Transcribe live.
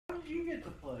you get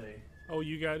to play? Oh,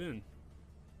 you got in.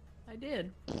 I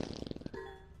did.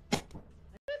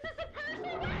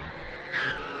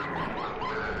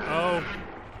 Oh.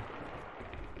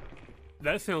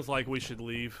 That sounds like we should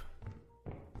leave.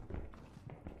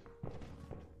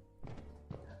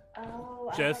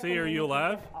 Oh, Jesse, are you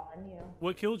alive? On you.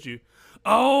 What killed you?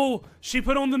 Oh, she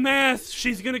put on the mask.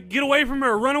 She's gonna get away from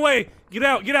her. Run away. Get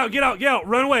out, get out, get out, get out.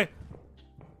 Run away.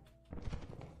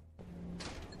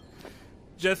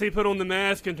 Jesse put on the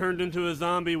mask and turned into a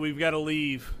zombie. We've got to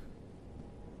leave.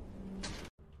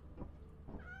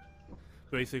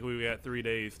 Basically, we got 3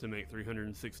 days to make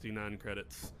 369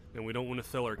 credits. And we don't want to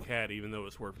sell our cat even though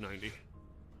it's worth 90.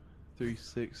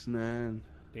 369.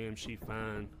 Damn, she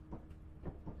fine.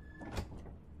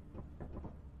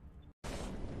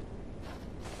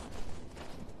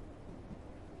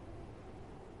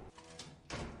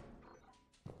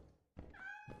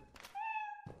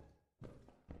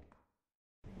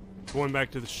 Going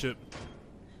back to the ship.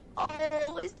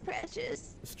 Oh, it's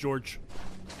precious. It's George.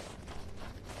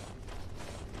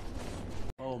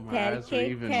 Oh, my Patty eyes are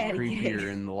cake, even patty creepier cake.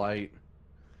 in the light.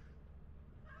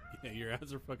 Yeah, your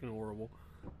eyes are fucking horrible.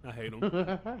 I hate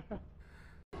them.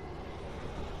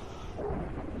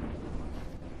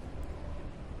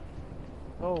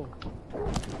 Oh.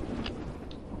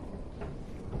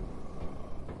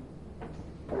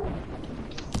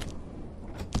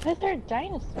 Is there a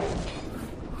dinosaur?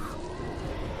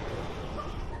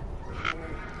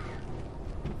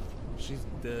 She's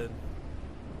dead.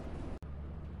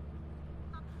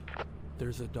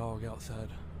 There's a dog outside.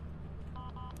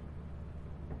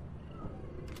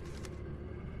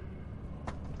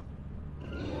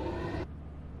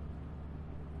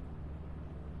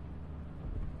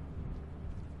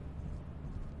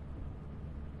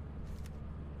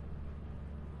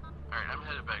 Alright, I'm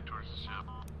headed back towards the ship.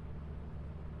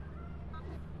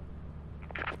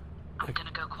 I'm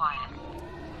gonna go quiet.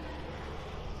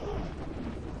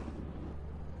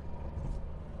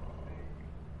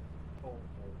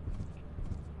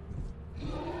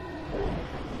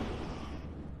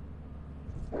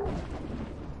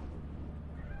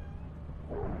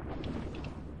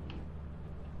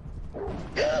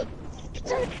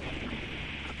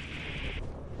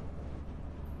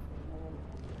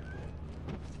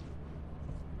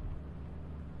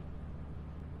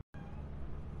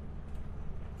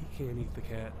 You can't eat the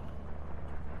cat.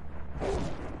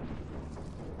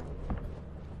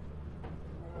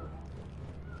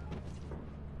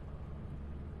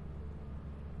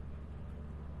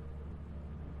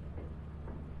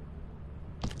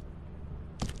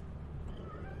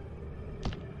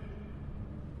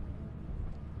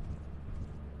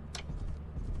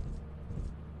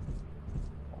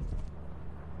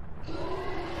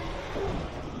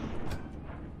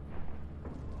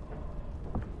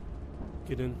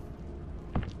 Get in.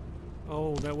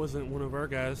 Oh, that wasn't one of our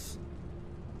guys.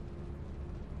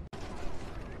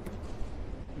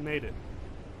 Made it.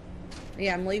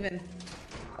 Yeah, I'm leaving.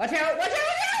 Watch out! Watch out!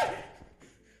 Watch out!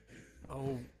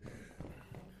 Oh.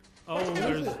 Oh,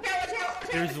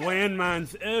 there's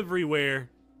landmines everywhere.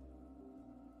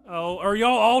 Oh, are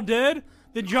y'all all dead?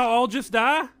 Did y'all all just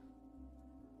die?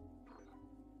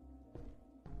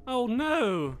 Oh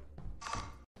no.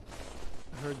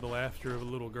 I heard the laughter of a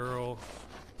little girl.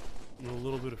 I'm a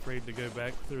little bit afraid to go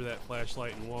back through that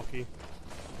flashlight and walkie.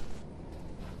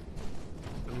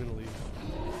 I'm gonna leave.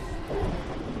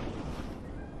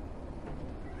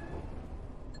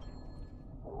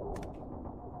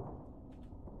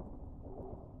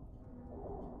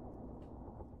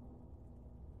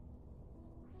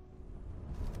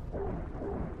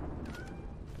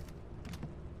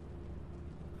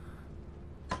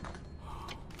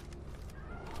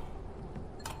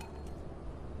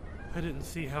 I didn't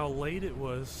see how late it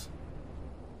was.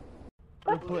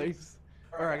 The place.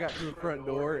 Or I got to the front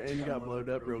door and got blowed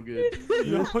up real good.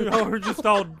 Y'all were just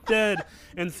all dead,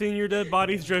 and seeing your dead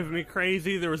bodies drove me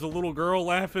crazy. There was a little girl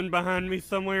laughing behind me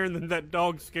somewhere, and then that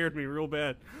dog scared me real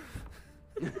bad.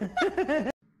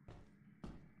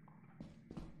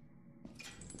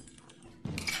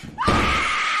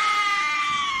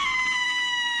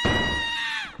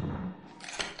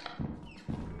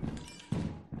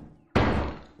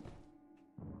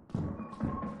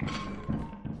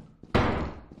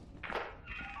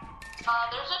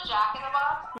 There's a Jack in the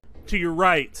Box. To your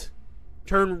right.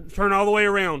 Turn all the way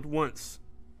around once.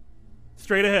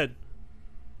 Straight ahead.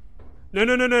 No,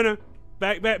 no, no, no, no.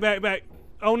 Back, back, back, back.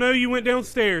 Oh no, you went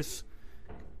downstairs.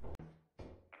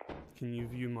 Can you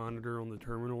view monitor on the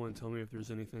terminal and tell me if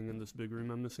there's anything in this big room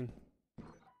I'm missing?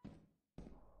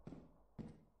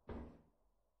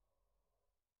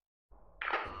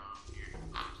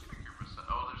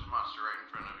 Oh, there's my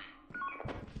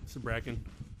It's a bracken.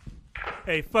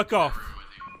 Hey, fuck off.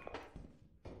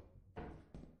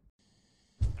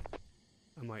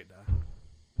 I might die.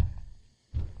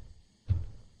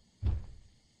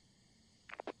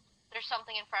 There's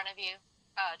something in front of you,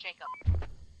 Jacob.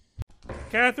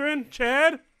 Catherine?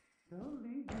 Chad?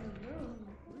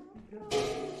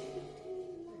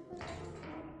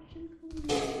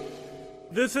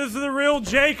 This is the real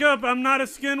Jacob. I'm not a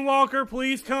skinwalker.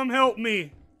 Please come help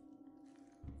me.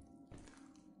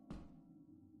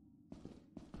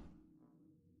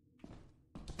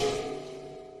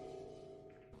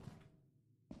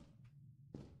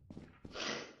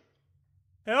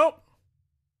 Help.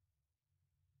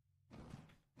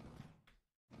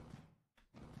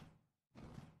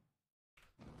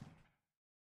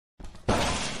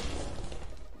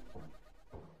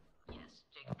 Yes,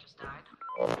 Jacob just died.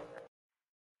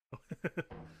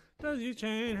 Does your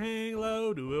chain hang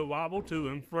low? Do it wobble to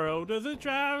and fro? Does it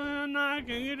travel in a night?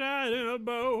 Can you tie it in a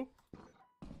bow?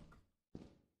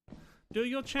 Do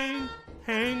your chain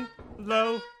hang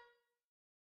low?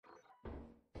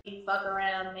 You fuck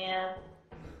around, man.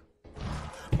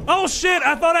 Oh shit!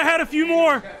 I thought I had a few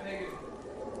more!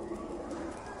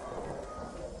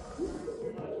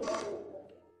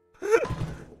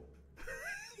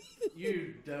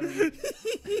 You dummy.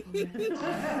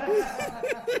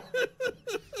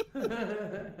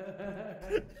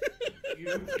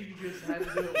 you just had to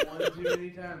do it one too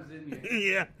many times, didn't you?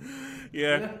 Yeah.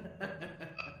 Yeah.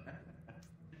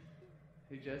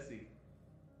 Hey Jesse,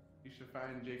 you should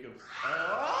find Jacob's.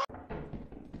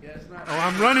 Yeah, it's not. Oh,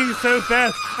 I'm running so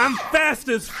fast. I'm fast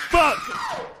as fuck.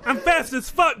 I'm fast as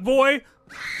fuck, boy.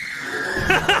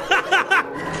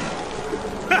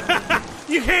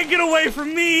 You can't get away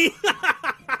from me.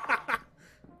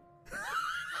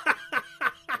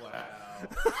 Wow.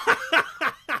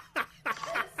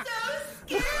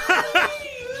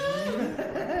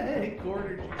 He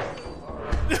cornered you so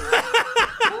hard.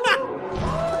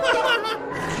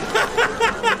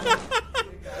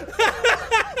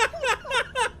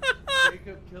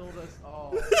 Jacob killed us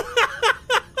all.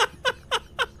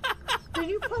 Did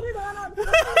you put it on purpose?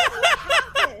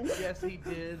 What happened? Yes, he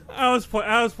did. I was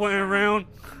playing around.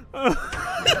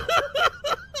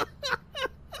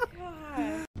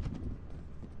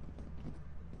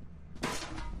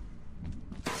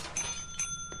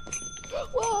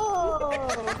 Whoa!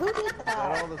 Who did Got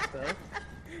that? all the stuff.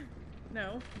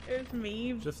 No, it was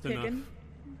me Just kicking. enough.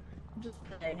 Just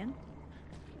saying.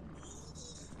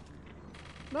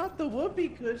 Not the whoopee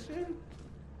cushion.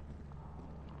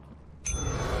 What's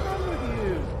wrong with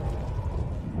you?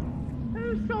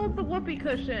 Who sold the whoopee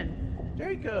cushion?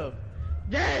 Jacob.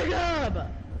 Jacob!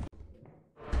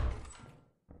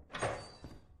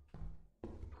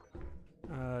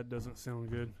 It doesn't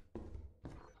sound good.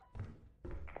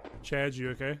 Chad, you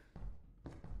okay?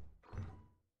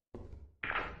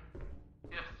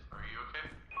 Yes, are you okay?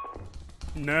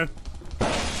 No.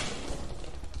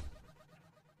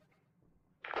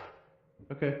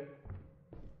 Okay.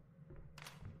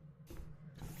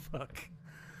 Fuck.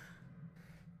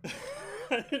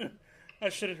 I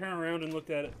should have turned around and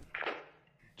looked at it.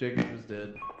 Jacob was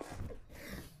dead.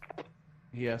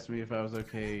 He asked me if I was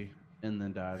okay and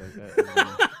then died. Oh,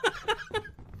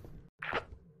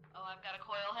 I've got a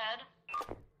coil head.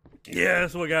 Yeah,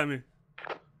 that's what got me.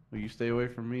 Will you stay away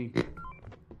from me?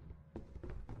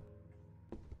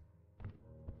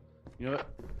 You know what?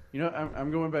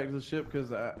 I'm going back to the ship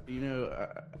because I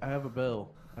have a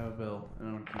bell. I have a bell, and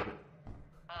I'm gonna keep it.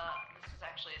 This is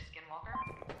actually a skinwalker.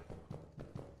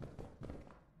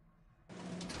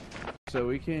 So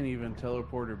we can't even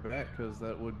teleport her back because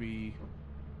that would be.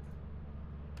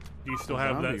 Do you still A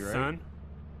have zombie, that right? sign?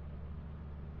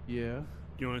 Yeah.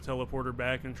 Do you want to teleport her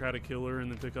back and try to kill her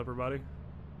and then pick up her body?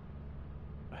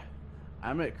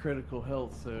 I'm at critical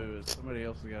health, so somebody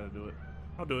else has got to do it.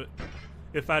 I'll do it.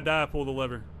 If I die, pull the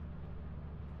lever.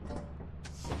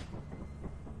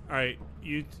 Alright,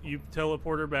 you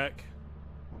teleport her back,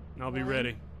 and I'll be 1,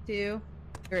 ready. 2,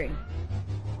 3.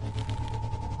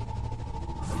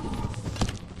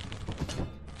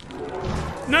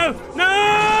 No!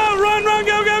 No! Run, run,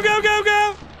 go, go, go, go,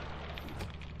 go!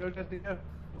 Go, Jesse, go.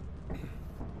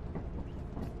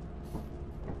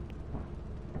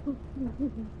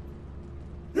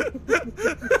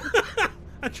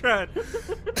 I tried.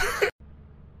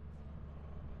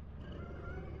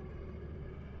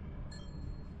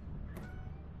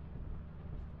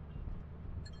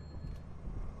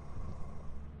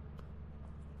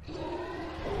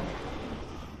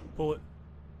 Pull it.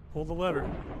 Pull the lever.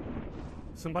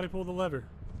 Somebody pull the lever.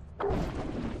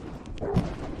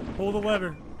 Pull the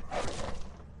lever.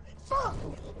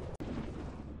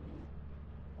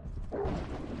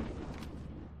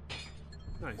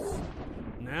 Nice.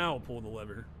 Now pull the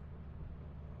lever.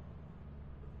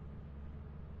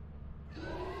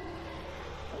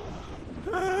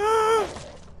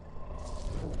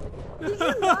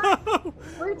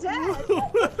 We're dead.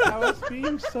 I was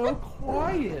being so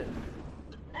quiet.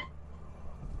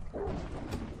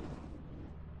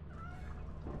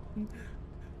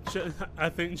 I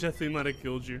think Jesse might have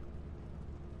killed you.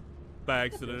 By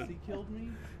accident. He killed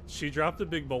me. She dropped a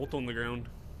big bolt on the ground.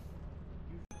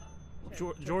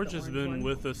 George has been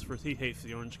with us for. He hates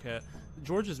the orange cat.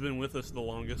 George has been with us the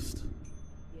longest.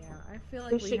 Yeah, I feel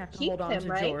like we should have to keep hold on him, to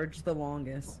right? George the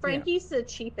longest. Frankie's the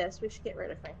cheapest. We should get rid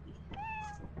of Frankie.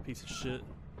 Piece of shit.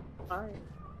 Sorry.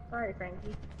 Sorry,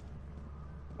 Frankie.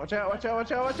 Watch out! Watch out!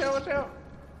 Watch out! Watch out! Watch out!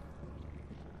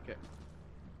 Okay.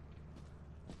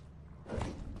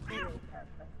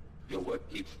 Your work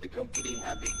keeps the company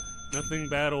happy. Nothing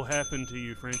bad will happen to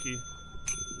you, Frankie.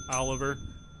 Oliver.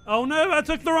 Oh no, I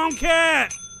took the wrong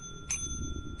cat!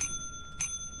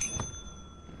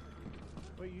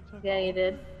 Wait, you took Yeah, you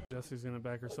did. Jesse's gonna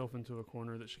back herself into a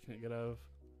corner that she can't get out of.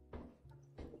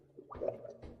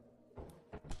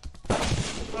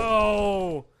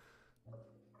 Oh!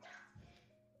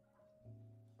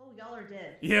 Oh, y'all are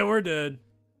dead. Yeah, we're dead.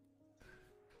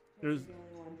 There's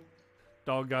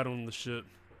dog got on the ship.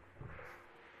 Oh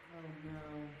no.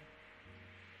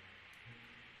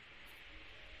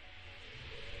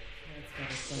 That's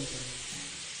gotta something.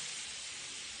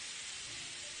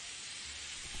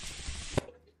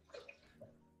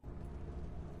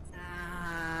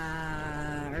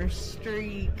 Our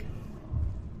streak.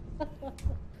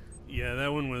 Yeah,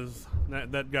 that one was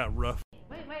that got rough.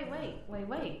 Wait.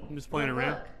 I'm just playing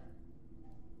around.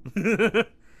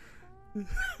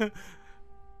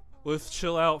 Let's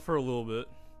chill out for a little bit.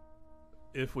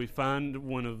 If we find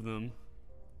one of them,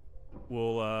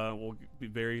 we'll be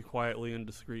very quietly and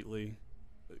discreetly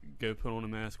go put on a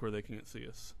mask where they can't see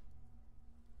us.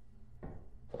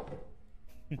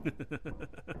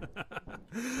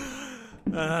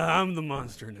 I'm the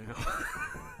monster now.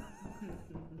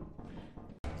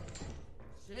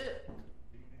 Shit.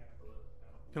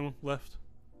 Come on, left.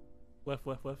 Left.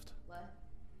 What?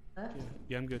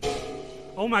 Yeah, I'm good.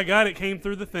 Oh my god, it came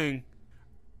through the thing.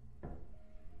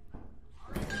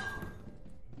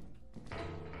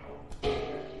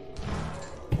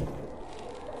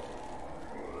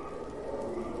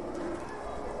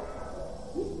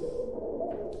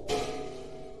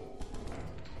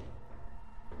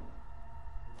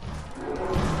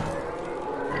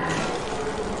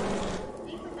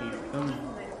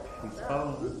 He's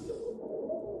following us.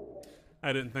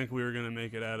 I didn't think we were gonna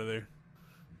make it out of there.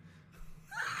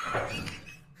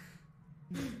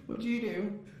 What'd you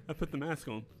do? I put the mask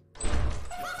on.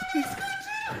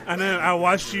 I know, I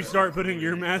watched you start putting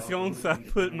your mask on, so I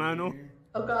put mine on.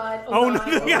 Oh god. Oh no, god,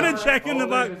 they got a god. jack in the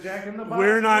box. There's a Jack in the Box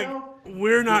We're now?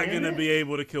 not Damn gonna it. be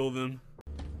able to kill them.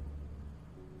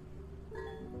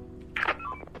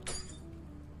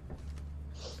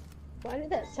 Why did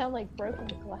that sound like broken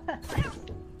glass?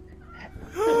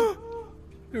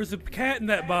 There's a cat in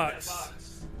that box.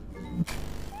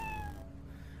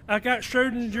 I got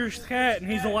Schrodinger's cat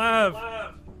and he's alive.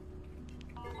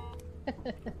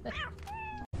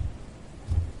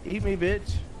 Eat me,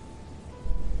 bitch.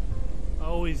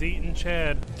 Oh, he's eating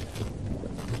Chad.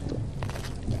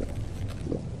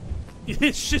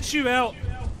 It shit you out.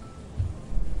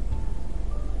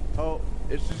 Oh,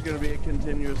 it's just gonna be a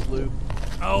continuous loop.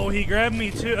 Oh, he grabbed me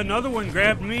too. Another one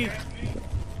grabbed me.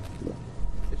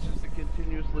 It's just a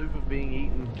continuous loop of being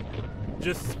eaten.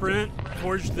 Just sprint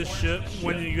towards the ship.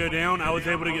 When you go down, I was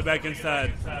able to get back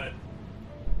inside.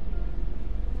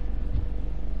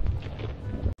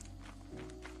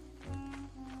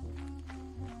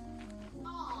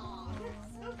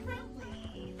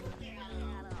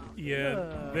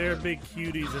 Yeah, they're big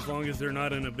cuties as long as they're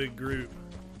not in a big group.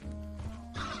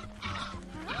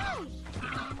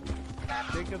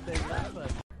 Jacob, they love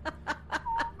us.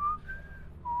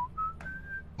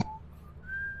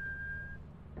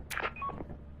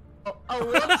 Oh,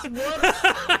 whoops.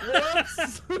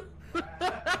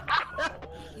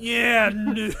 Yeah,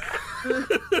 no. So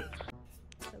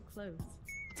close.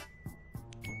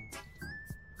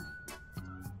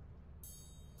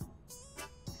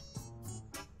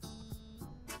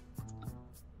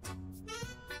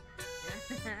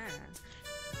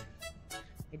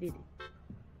 I did it.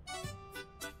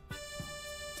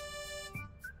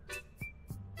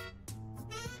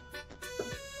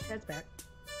 Chad's back.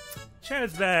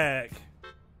 Chad's back.